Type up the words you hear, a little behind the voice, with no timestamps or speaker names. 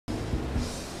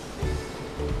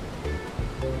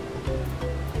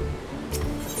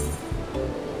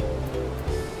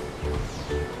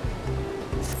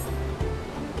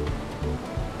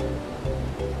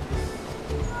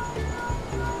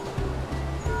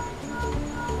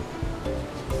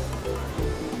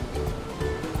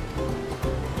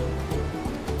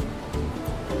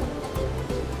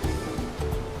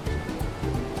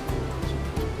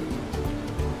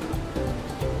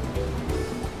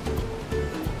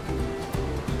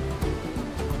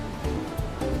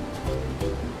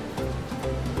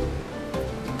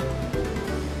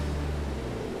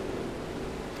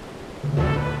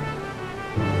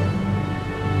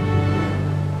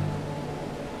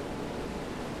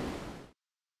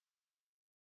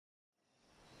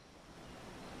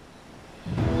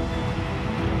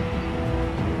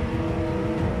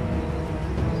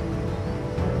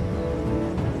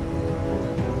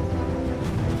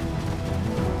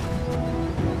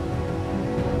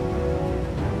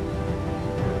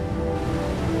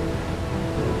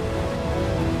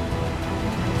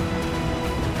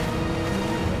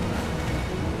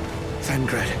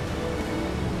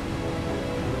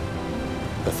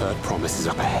third promise is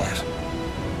up ahead.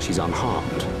 She's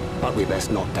unharmed, but we best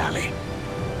not dally.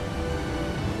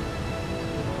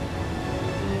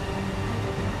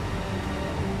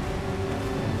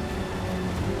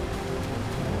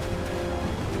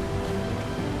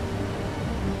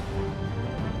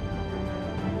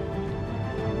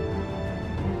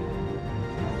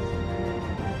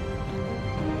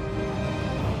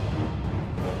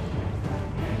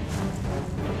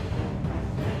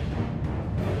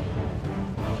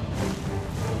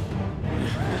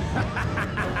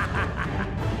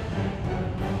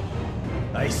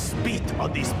 I spit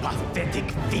on these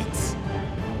pathetic feats.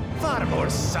 Far more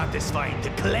satisfying to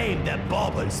claim the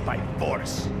baubles by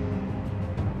force.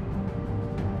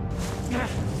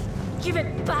 Give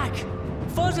it back!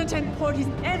 Fosunten poured his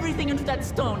everything into that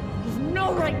stone. You've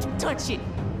no right to touch it!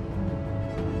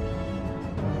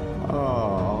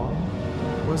 Oh,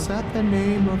 was that the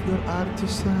name of your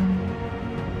artisan?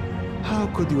 How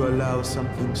could you allow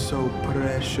something so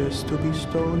precious to be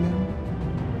stolen?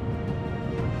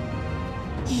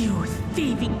 You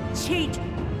thieving cheat!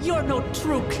 You're no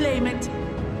true claimant!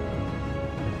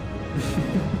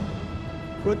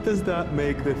 What does that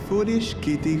make the foolish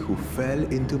kitty who fell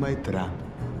into my trap?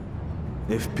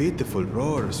 If pitiful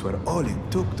roars were all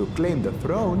it took to claim the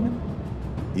throne,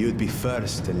 you'd be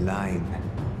first in line.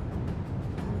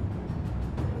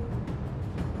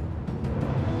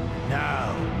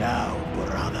 Now,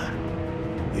 brother.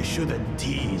 You shouldn't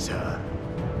tease her.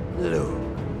 Look,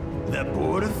 the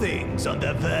poor thing's on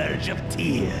the verge of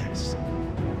tears.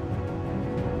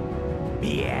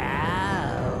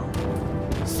 Meow.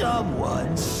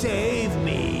 Someone save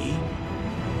me.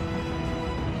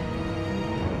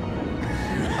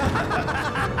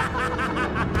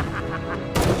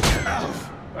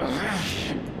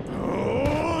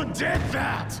 Who did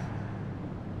that?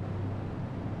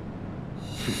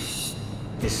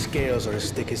 His scales are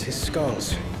as thick as his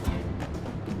skulls.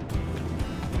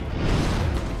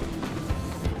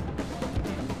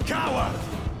 Coward!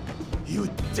 You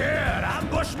dare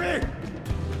ambush me?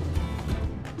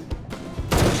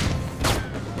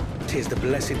 'Tis the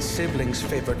blessed Sibling's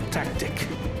favorite tactic.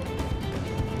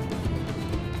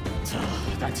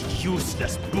 That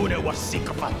useless Bune was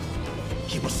sycophant.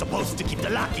 He was supposed to keep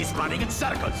the lackeys running in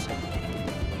circles.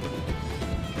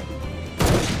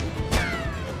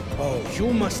 Oh,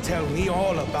 you must tell me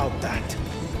all about that.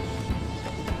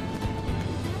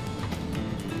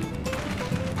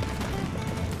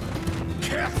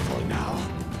 Careful now.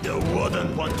 You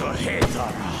wouldn't want to hit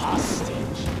her hostage.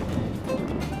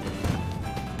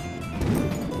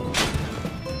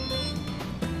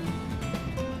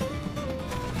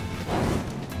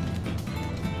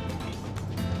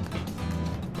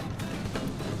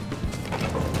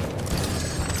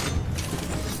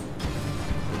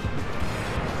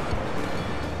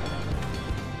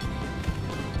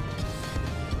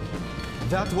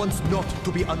 That one's not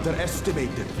to be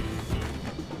underestimated.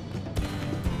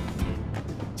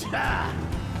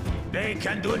 They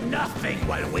can do nothing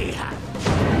while we have.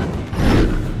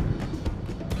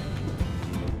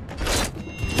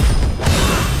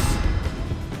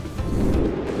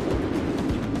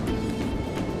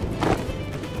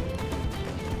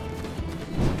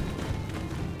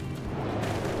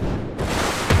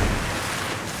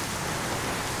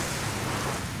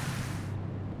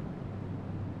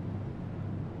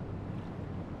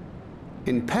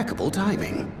 Impeccable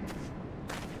timing.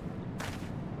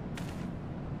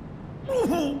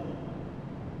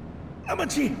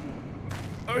 Amachi,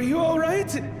 are you all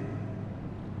right?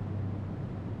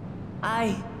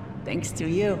 Aye, thanks to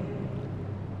you.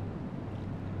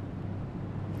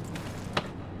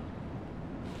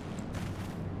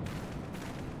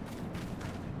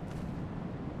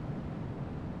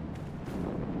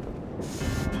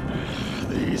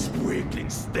 These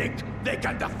weaklings think they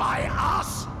can defy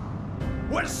us?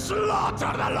 We'll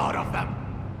slaughter the lot of them!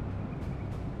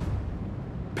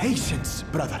 Patience,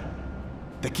 brother.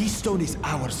 The keystone is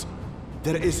ours.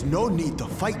 There is no need to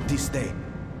fight this day.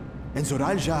 And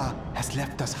Zoralja has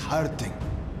left us hurting.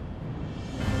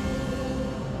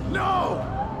 No!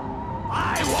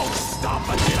 I won't stop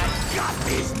until I got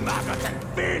these maggots and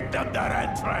feed them their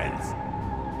entrails!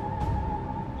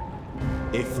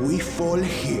 If we fall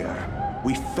here,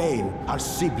 we fail our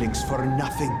siblings for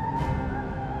nothing.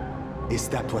 Is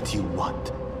that what you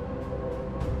want?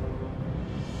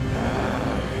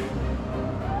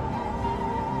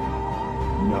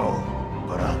 No,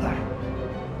 brother.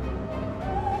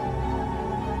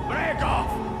 Break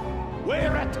off! We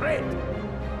retreat!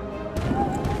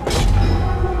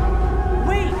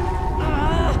 Wait!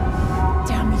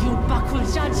 Damn you, Bakul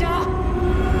Jaja!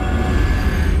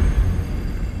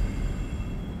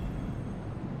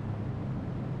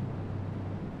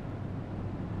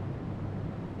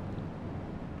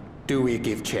 Do we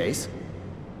give chase?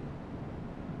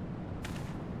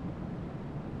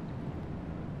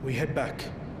 We head back.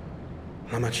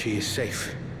 Hamachi is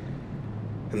safe.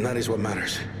 And that is what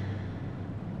matters.